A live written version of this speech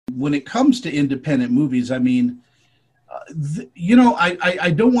when it comes to independent movies, I mean,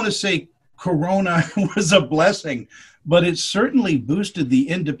 I don't want to say Corona was a blessing, but it certainly boosted the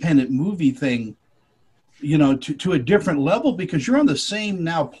independent movie thing, to a different level, because you're on the same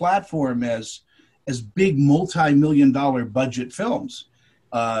now platform as big multi-million-dollar budget films,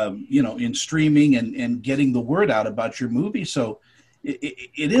 in streaming and getting the word out about your movie. So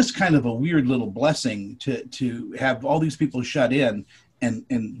it is kind of a weird little blessing to have all these people shut in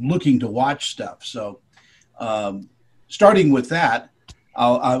and looking to watch stuff. So starting with that,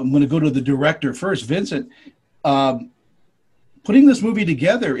 I'm going to go to the director first. Vincent, putting this movie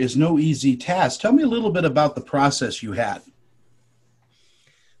together is no easy task. Tell me a little bit about the process you had.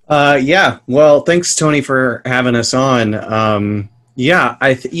 Yeah. Well, thanks, Tony, for having us on.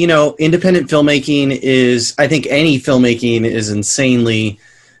 Independent filmmaking is, I think any filmmaking is insanely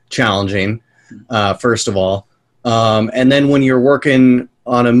challenging, first of all. And then when you're working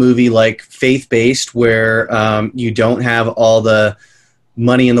on a movie like Faith-Based, where you don't have all the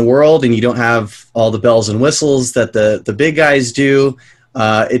money in the world and you don't have all the bells and whistles that the big guys do,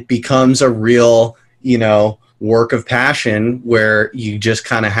 it becomes a real, work of passion where you just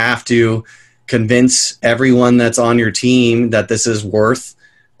kind of have to convince everyone that's on your team that this is worth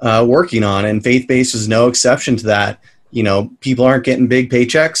working on. And Faith-Based is no exception to that. People aren't getting big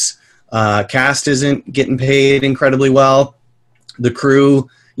paychecks. Cast isn't getting paid incredibly well. The crew,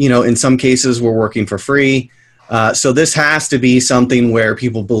 in some cases we're working for free. So this has to be something where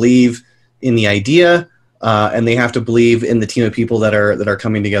people believe in the idea, and they have to believe in the team of people that are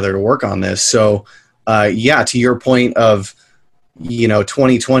coming together to work on this. So, to your point of,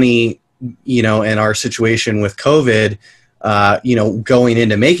 2020, and our situation with COVID, going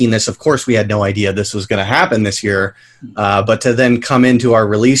into making this, of course, we had no idea this was going to happen this year. But to then come into our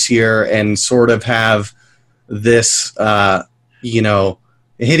release year and sort of have this,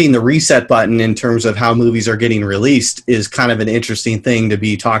 hitting the reset button in terms of how movies are getting released is kind of an interesting thing to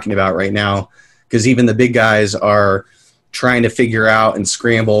be talking about right now, because even the big guys are trying to figure out and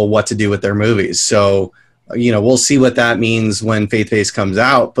scramble what to do with their movies. So, we'll see what that means when Faith-Based comes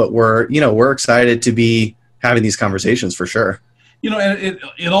out, but we're excited to be having these conversations for sure. And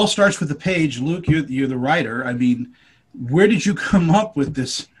it all starts with the page. Luke, you're the writer. I mean, where did you come up with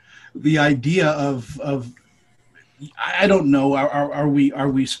the idea of I don't know, are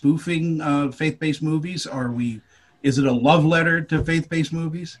we spoofing faith-based movies? Is it a love letter to faith-based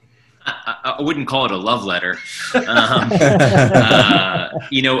movies? I wouldn't call it a love letter. A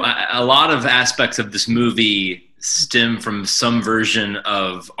lot of aspects of this movie stem from some version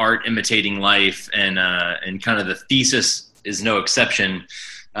of art imitating life, and kind of the thesis is no exception.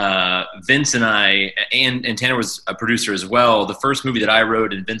 Vince and I, and Tanner was a producer as well. The first movie that I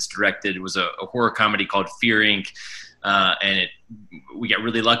wrote and Vince directed was a horror comedy called Fear Inc. And we got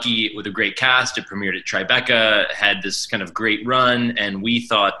really lucky with a great cast. It premiered at Tribeca, had this kind of great run, and we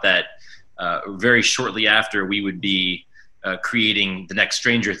thought that very shortly after we would be creating the next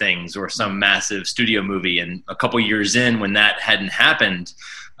Stranger Things or some massive studio movie. And a couple years in, when that hadn't happened,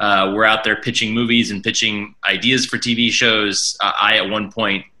 we're out there pitching movies and pitching ideas for TV shows. I at one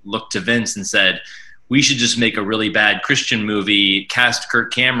point looked to Vince and said, we should just make a really bad Christian movie, cast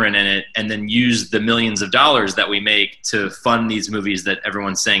Kirk Cameron in it, and then use the millions of dollars that we make to fund these movies that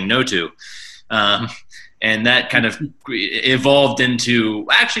everyone's saying no to. And that kind of evolved into,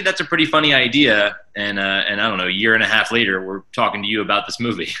 actually, that's a pretty funny idea. And I don't know, a year and a half later, we're talking to you about this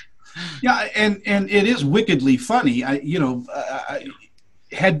movie. Yeah, and it is wickedly funny.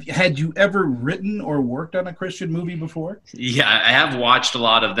 Had you ever written or worked on a Christian movie before? Yeah, I have watched a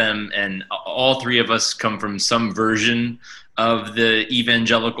lot of them, and all three of us come from some version of the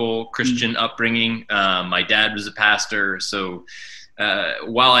evangelical Christian upbringing. My dad was a pastor, so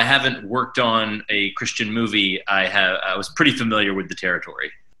while I haven't worked on a Christian movie, I was pretty familiar with the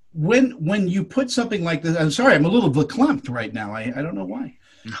territory. When you put something like this, I'm sorry, I'm a little verklempt right now. I don't know why.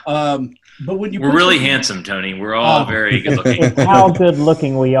 But when we're really handsome, Tony. We're all very good looking. How good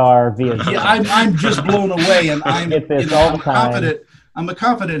looking we are via. Yeah, I'm just blown away, and I'm confident. I'm a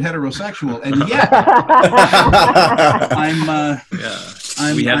confident heterosexual, and yet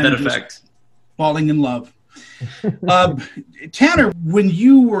we have that effect. Falling in love. Tanner, when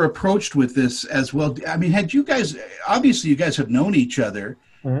you were approached with this as well, I mean, had you guys, obviously you guys have known each other,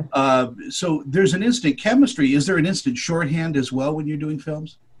 so there's an instant chemistry. Is there an instant shorthand as well when you're doing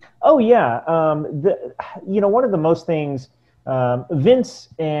films? Oh, yeah. One of the most things, Vince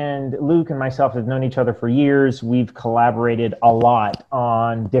and Luke and myself have known each other for years. We've collaborated a lot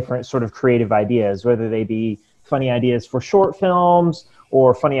on different sort of creative ideas, whether they be funny ideas for short films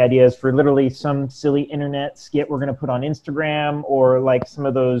or funny ideas for literally some silly internet skit we're going to put on Instagram, or like some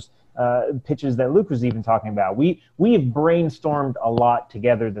of those pitches that Luke was even talking about. We have brainstormed a lot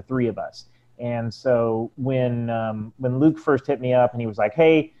together, the three of us. And so when Luke first hit me up and he was like,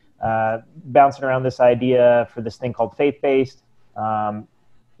 hey, bouncing around this idea for this thing called faith-based,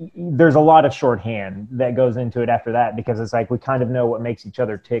 there's a lot of shorthand that goes into it after that, because it's like we kind of know what makes each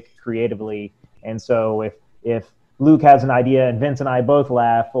other tick creatively. And so if Luke has an idea and Vince and I both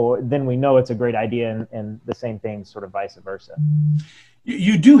laugh, then we know it's a great idea, and the same thing sort of vice versa.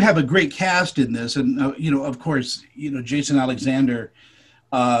 You do have a great cast in this, and of course, Jason Alexander,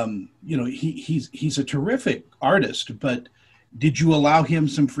 he's a terrific artist. But did you allow him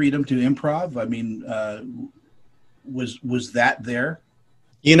some freedom to improv? I mean, was that there?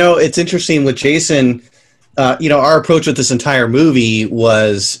 It's interesting with Jason. Our approach with this entire movie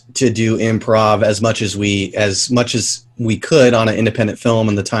was to do improv as much as we could on an independent film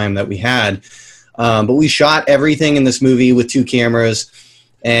in the time that we had. But we shot everything in this movie with 2 cameras,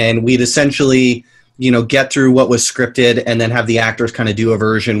 and we'd essentially, get through what was scripted and then have the actors kind of do a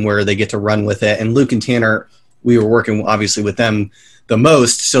version where they get to run with it. And Luke and Tanner, we were working obviously with them the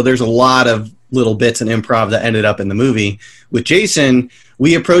most. So there's a lot of little bits and improv that ended up in the movie. With Jason,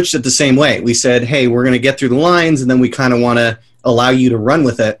 we approached it the same way. We said, hey, we're going to get through the lines, and then we kind of want to allow you to run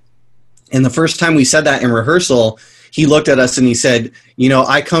with it. And the first time we said that in rehearsal, he looked at us and he said,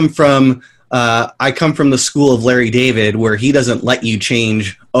 I come from the school of Larry David, where he doesn't let you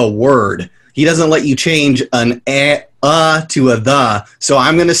change a word. He doesn't let you change an to a the. So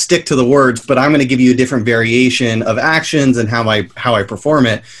I'm going to stick to the words, but I'm going to give you a different variation of actions and how I perform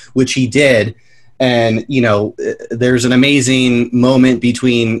it, which he did. And, there's an amazing moment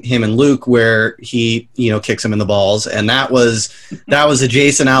between him and Luke where he, kicks him in the balls. And that was a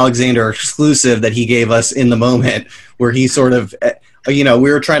Jason Alexander exclusive that he gave us in the moment, where he sort of, we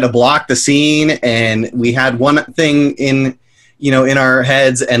were trying to block the scene, and we had one thing in our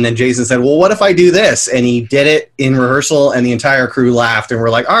heads. And then Jason said, well, what if I do this? And he did it in rehearsal, and the entire crew laughed, and we're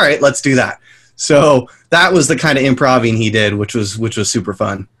like, all right, let's do that. So that was the kind of improv he did, which was super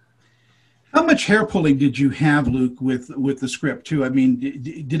fun. How much hair pulling did you have, Luke, with the script too? I mean,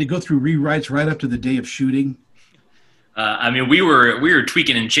 did it go through rewrites right up to the day of shooting? We were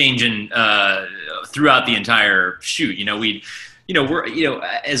tweaking and changing throughout the entire shoot. We're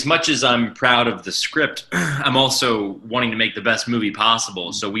as much as I'm proud of the script, I'm also wanting to make the best movie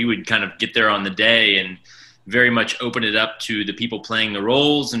possible. So we would kind of get there on the day and very much open it up to the people playing the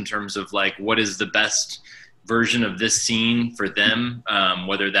roles in terms of like what is the best version of this scene for them,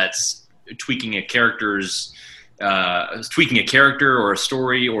 whether that's tweaking a character or a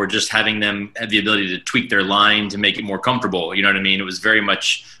story, or just having them have the ability to tweak their line to make it more comfortable. You know what I mean? It was very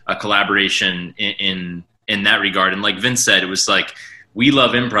much a collaboration in that regard. And like Vince said, it was like, we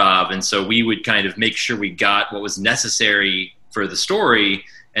love improv. And so we would kind of make sure we got what was necessary for the story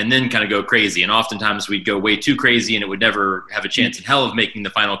and then kind of go crazy. And oftentimes we'd go way too crazy and it would never have a chance in hell of making the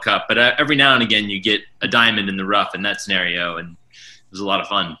final cut. But every now and again you get a diamond in the rough in that scenario. And it was a lot of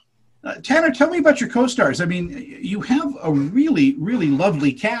fun. Tanner, tell me about your co-stars. I mean, you have a really, really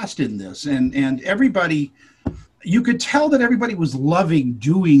lovely cast in this, and everybody, you could tell that everybody was loving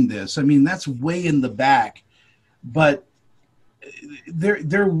doing this. I mean, that's way in the back, but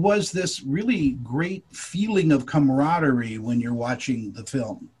there was this really great feeling of camaraderie when you're watching the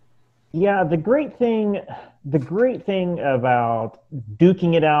film. Yeah, the great thing about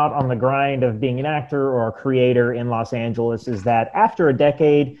duking it out on the grind of being an actor or a creator in Los Angeles is that after a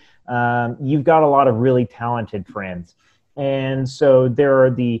decade, you've got a lot of really talented friends. And so there are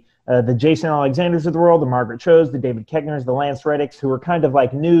the Jason Alexanders of the world, the Margaret Cho's, the David Kegners, the Lance Reddicks, who are kind of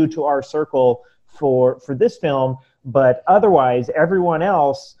like new to our circle for this film. But otherwise, everyone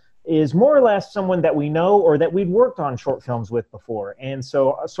else is more or less someone that we know or that we'd worked on short films with before. And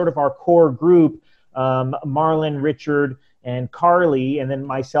so sort of our core group, Marlon, Richard, and Carly, and then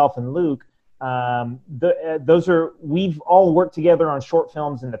myself and Luke, we've all worked together on short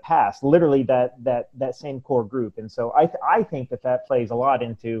films in the past, literally that same core group. And so I think that plays a lot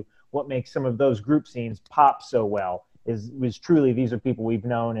into what makes some of those group scenes pop so well is truly these are people we've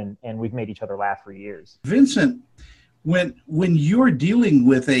known and we've made each other laugh for years. Vincent, when you're dealing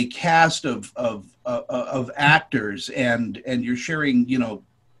with a cast of actors and you're sharing,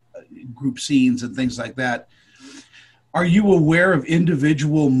 group scenes and things like that, are you aware of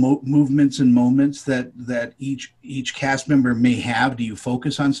individual movements and moments that each cast member may have? Do you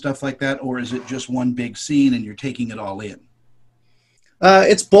focus on stuff like that, or is it just one big scene and you're taking it all in?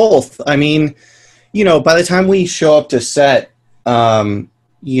 It's both. I mean, by the time we show up to set,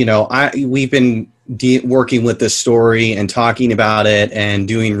 we've been working with this story and talking about it and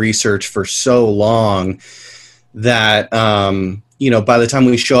doing research for so long that, by the time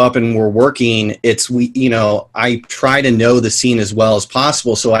we show up and we're working, I try to know the scene as well as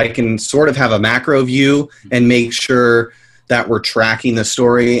possible so I can sort of have a macro view and make sure that we're tracking the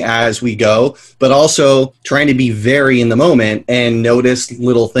story as we go, but also trying to be very in the moment and notice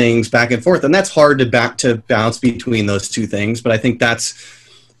little things back and forth. And that's hard to bounce between those two things. But I think that's,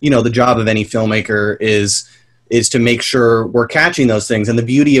 the job of any filmmaker is to make sure we're catching those things. And the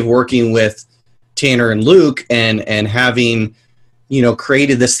beauty of working with Tanner and Luke and having,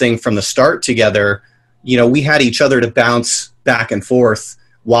 created this thing from the start together, we had each other to bounce back and forth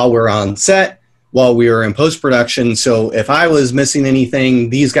while we're on set, while we were in post-production. So if I was missing anything,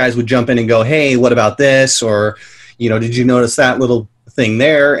 these guys would jump in and go, hey, what about this? Or, did you notice that little thing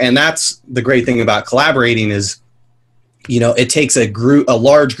there? And that's the great thing about collaborating is, it takes a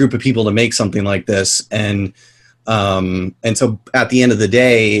large group of people to make something like this. And so at the end of the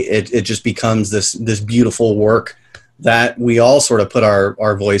day, it just becomes this beautiful work that we all sort of put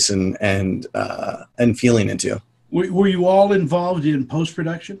our voice and feeling into. Were you all involved in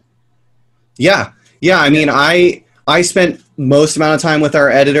post-production? Yeah. I mean, I spent most amount of time with our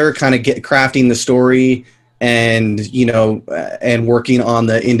editor, kind of crafting the story and working on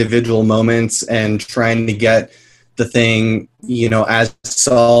the individual moments and trying to get the thing, as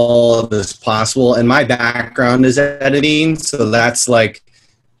solid as possible. And my background is editing, so that's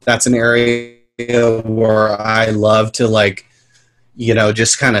an area where I love to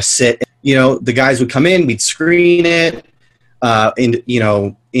just kind of sit. The guys would come in, we'd screen it,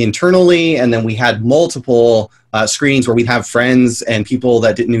 internally, and then we had multiple screenings where we'd have friends and people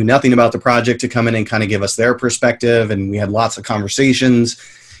that knew nothing about the project to come in and kind of give us their perspective, and we had lots of conversations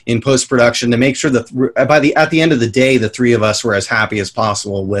in post-production to make sure that at the end of the day, the three of us were as happy as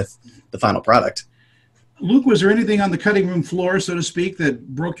possible with the final product. Luke, was there anything on the cutting room floor, so to speak,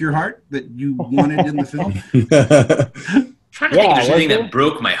 that broke your heart that you wanted in the film? Trying to think if there's anything that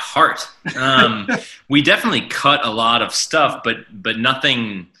broke my heart. We definitely cut a lot of stuff, but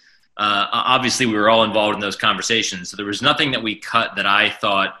nothing. Obviously, we were all involved in those conversations, so there was nothing that we cut that I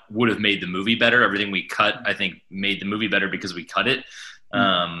thought would have made the movie better. Everything we cut, I think, made the movie better because we cut it.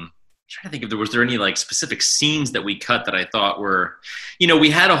 Trying to think if there was any specific scenes that we cut that I thought were, we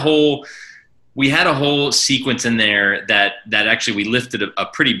had a whole sequence in there that actually we lifted a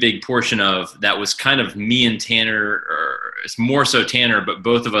pretty big portion of. That was kind of me and Tanner, or it's more so Tanner, but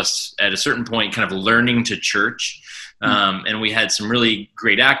both of us at a certain point kind of learning to church. And we had some really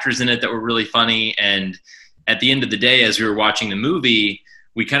great actors in it that were really funny. And at the end of the day, as we were watching the movie,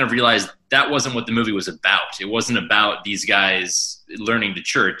 we kind of realized that wasn't what the movie was about. It wasn't about these guys learning to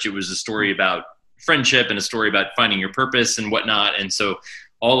church. It was a story about friendship and a story about finding your purpose and whatnot. And so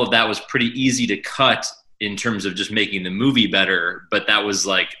all of that was pretty easy to cut in terms of just making the movie better. But that was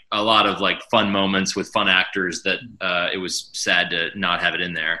a lot of fun moments with fun actors that it was sad to not have it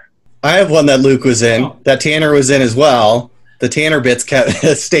in there. I have one that Luke was in, that Tanner was in as well. The Tanner bits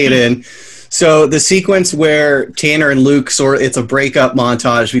stayed in. So the sequence where Tanner and Luke it's a breakup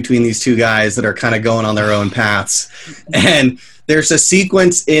montage between these two guys that are kind of going on their own paths. And there's a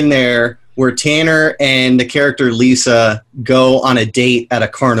sequence in there where Tanner and the character Lisa go on a date at a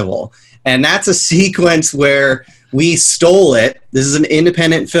carnival. And that's a sequence where we stole it. This is an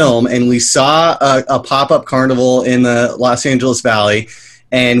independent film, and we saw a pop-up carnival in the Los Angeles Valley,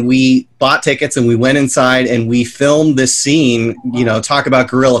 and we bought tickets and we went inside and we filmed this scene, talk about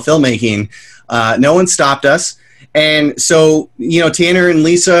guerrilla filmmaking. No one stopped us. And so, Tanner and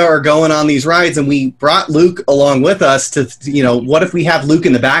Lisa are going on these rides, and we brought Luke along with us to, what if we have Luke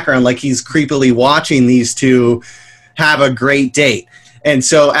in the background, like he's creepily watching these two have a great date. And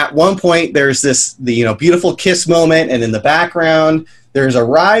so at one point there's this, beautiful kiss moment, and in the background there's a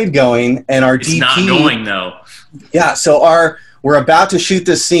ride going, and our DP... It's not going, though. Yeah, so we're about to shoot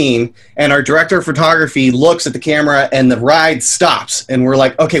this scene, and our director of photography looks at the camera, and the ride stops. And we're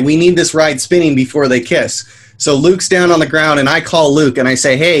like, okay, we need this ride spinning before they kiss. So Luke's down on the ground, and I call Luke, and I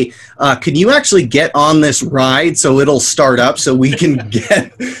say, hey, can you actually get on this ride so it'll start up so we can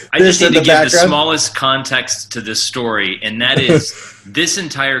get I just need to give the smallest context to this story, and that is this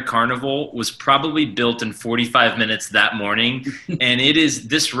entire carnival was probably built in 45 minutes that morning, and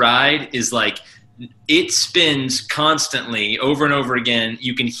this ride is it spins constantly over and over again.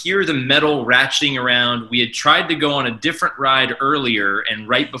 You can hear the metal ratcheting around. We had tried to go on a different ride earlier, and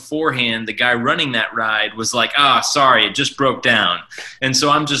right beforehand, the guy running that ride was like, sorry, it just broke down. And so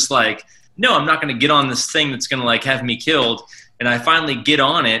I'm just like, no, I'm not going to get on this thing that's going to have me killed. And I finally get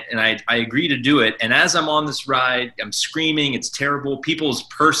on it, and I agree to do it. And as I'm on this ride, I'm screaming. It's terrible. People's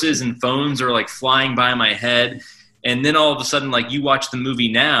purses and phones are like flying by my head. And then all of a sudden, like, you watch the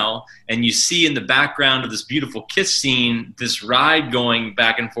movie now and you see in the background of this beautiful kiss scene, this ride going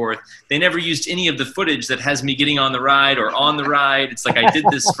back and forth. They never used any of the footage that has me getting on the ride or on the ride. It's like I did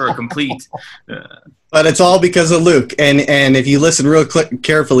this for a complete. But it's all because of Luke. And if you listen real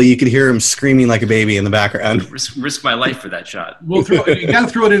carefully, you could hear him screaming like a baby in the background. Risk my life for that shot. You got to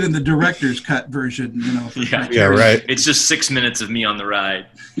throw it in the director's cut version, you know. Yeah, right. It's just 6 minutes of me on the ride.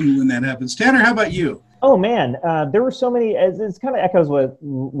 When that happens. Tanner, how about you? Oh man, there were so many. It kind of echoes what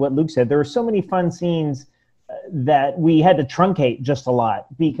Luke said. There were so many fun scenes that we had to truncate just a lot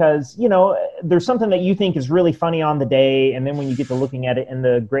because, you know, there's something that you think is really funny on the day, and then when you get to looking at it in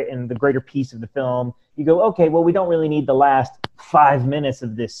the greater piece of the film, you go, okay, well, we don't really need the last 5 minutes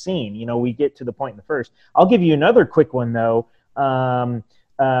of this scene. You know, we get to the point in the first. I'll give you another quick one though.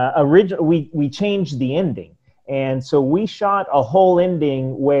 We changed the ending. And so we shot a whole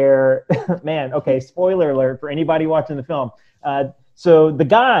ending where, man, okay, spoiler alert for anybody watching the film. So the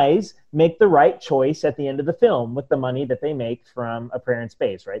guys make the right choice at the end of the film with the money that they make from A Prayer in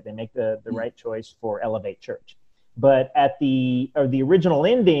Space, right? They make the right choice for Elevate Church. But at the original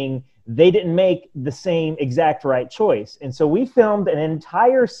ending, they didn't make the same exact right choice. And so we filmed an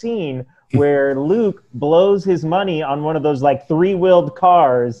entire scene where Luke blows his money on one of those like 3-wheeled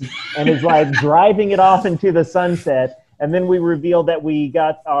cars and is like driving it off into the sunset. And then we revealed that we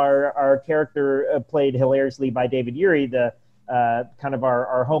got our character played hilariously by David Urey, the kind of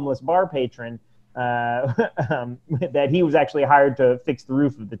our homeless bar patron, that he was actually hired to fix the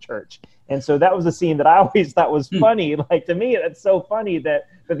roof of the church. And so that was a scene that I always thought was funny. Like, to me, it's so funny that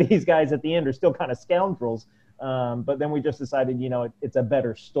these guys at the end are still kind of scoundrels. But then we just decided, you know, it's a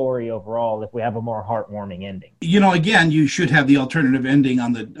better story overall if we have a more heartwarming ending. You know, again, you should have the alternative ending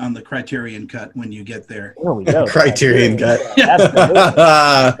on the Criterion cut when you get there. There we go. Criterion cut.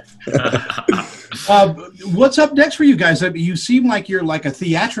 What's up next for you guys? I mean, you seem like you're like a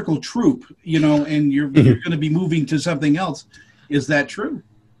theatrical troupe, you know, and you're going to be moving to something else. Is that true?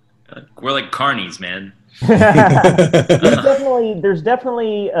 We're like carnies, man. There's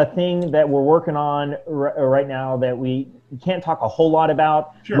definitely a thing that we're working on right now that we can't talk a whole lot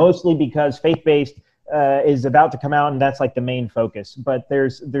about, sure. Mostly because Faith-Based is about to come out, and that's like the main focus. But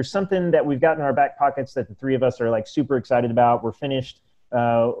there's something that we've got in our back pockets that the three of us are like super excited about. We're finished.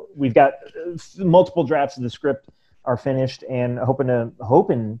 We've got multiple drafts of the script are finished, and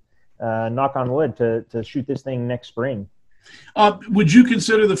hoping knock on wood to shoot this thing next spring. Would you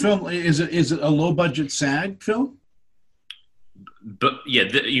consider the film is it a low budget SAG film? But yeah,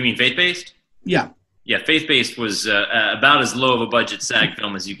 you mean Faith-Based? Yeah. Yeah, Faith-Based was about as low of a budget SAG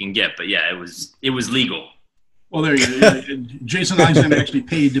film as you can get, but yeah, it was legal. Well, there you go. Jason Eisner actually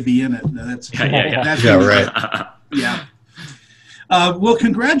paid to be in it. That's right. Yeah. Well,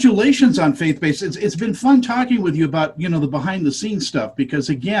 congratulations on Faith-Based. It's been fun talking with you about, you know, the behind the scenes stuff, because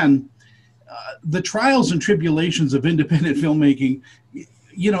again, the trials and tribulations of independent filmmaking,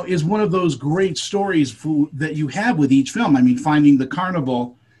 you know, is one of those great stories that you have with each film. I mean, finding the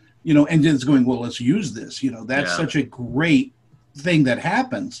carnival, you know, and just going, well, let's use this. You know, that's such a great thing that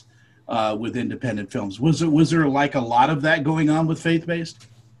happens with independent films. Was there like a lot of that going on with Faith-Based?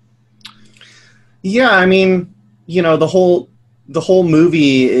 Yeah, I mean, you know, the whole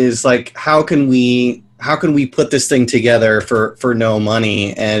movie is like, how can we put this thing together for no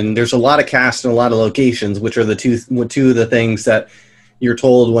money? And there's a lot of cast and a lot of locations, which are the two of the things that you're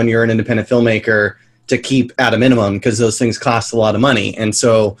told when you're an independent filmmaker to keep at a minimum, because those things cost a lot of money. And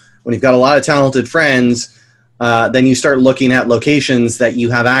so when you've got a lot of talented friends, then you start looking at locations that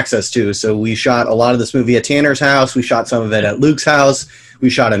you have access to. So we shot a lot of this movie at Tanner's house. We shot some of it at Luke's house. We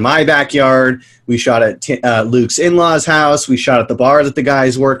shot in my backyard. We shot at Luke's in-laws' house. We shot at the bar that the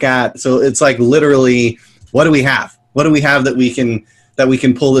guys work at. So it's like literally, what do we have? What do we have that we can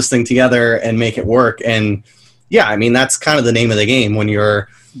pull this thing together and make it work? And yeah, I mean, that's kind of the name of the game when you're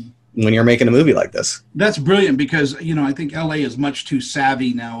making a movie like this. That's brilliant, because, you know, I think LA is much too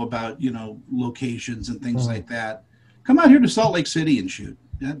savvy now about, you know, locations and things like that. Come out here to Salt Lake City and shoot.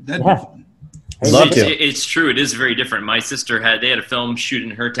 That'd be fun. It's true. It is very different. My sister had a film shoot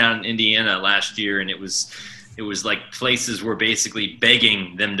in her town in Indiana last year, and it was like places were basically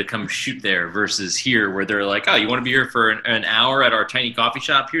begging them to come shoot there, versus here where they're like, oh, you want to be here for an hour at our tiny coffee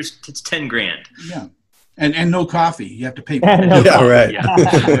shop? It's $10,000. Yeah. And no coffee. You have to pay for it. Yeah,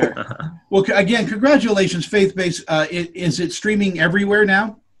 right. Well, again, congratulations, Faith-Based. Is it streaming everywhere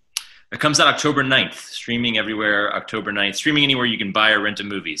now? It comes out October 9th, streaming everywhere October 9th, streaming anywhere you can buy or rent a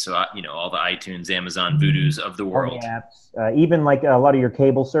movie. So, all the iTunes, Amazon, Voodoos of the world. All the apps, even like a lot of your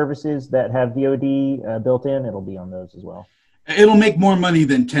cable services that have VOD built in, it'll be on those as well. It'll make more money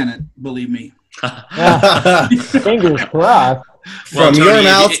than Tenet, believe me. Fingers crossed. From Tony, your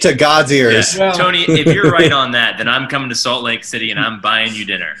mouth to God's ears. Yeah. Well, Tony, if you're right on that, then I'm coming to Salt Lake City and I'm buying you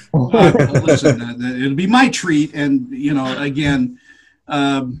dinner. Listen, it'll be my treat. And, again,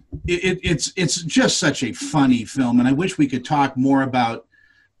 it's just such a funny film. And I wish we could talk more about,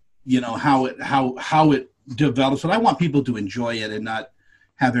 how it develops. But I want people to enjoy it and not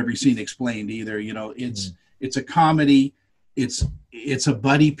have every scene explained either. It's a comedy. It's a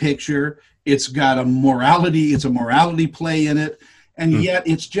buddy picture. It's got a morality play in it, and yet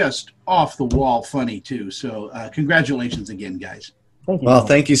it's just off the wall funny too. So congratulations again, guys. Thank you. Well,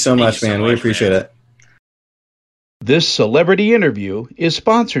 thank you so much, man. We appreciate it. This celebrity interview is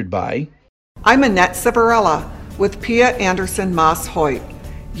sponsored by... I'm Annette Civarella with Pia Anderson Moss Hoyt,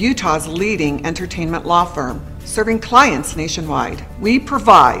 Utah's leading entertainment law firm, serving clients nationwide. We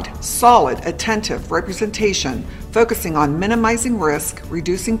provide solid, attentive representation focusing on minimizing risk,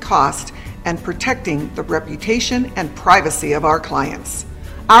 reducing cost, and protecting the reputation and privacy of our clients.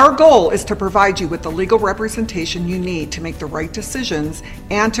 Our goal is to provide you with the legal representation you need to make the right decisions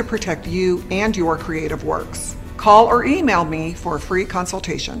and to protect you and your creative works. Call or email me for a free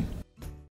consultation.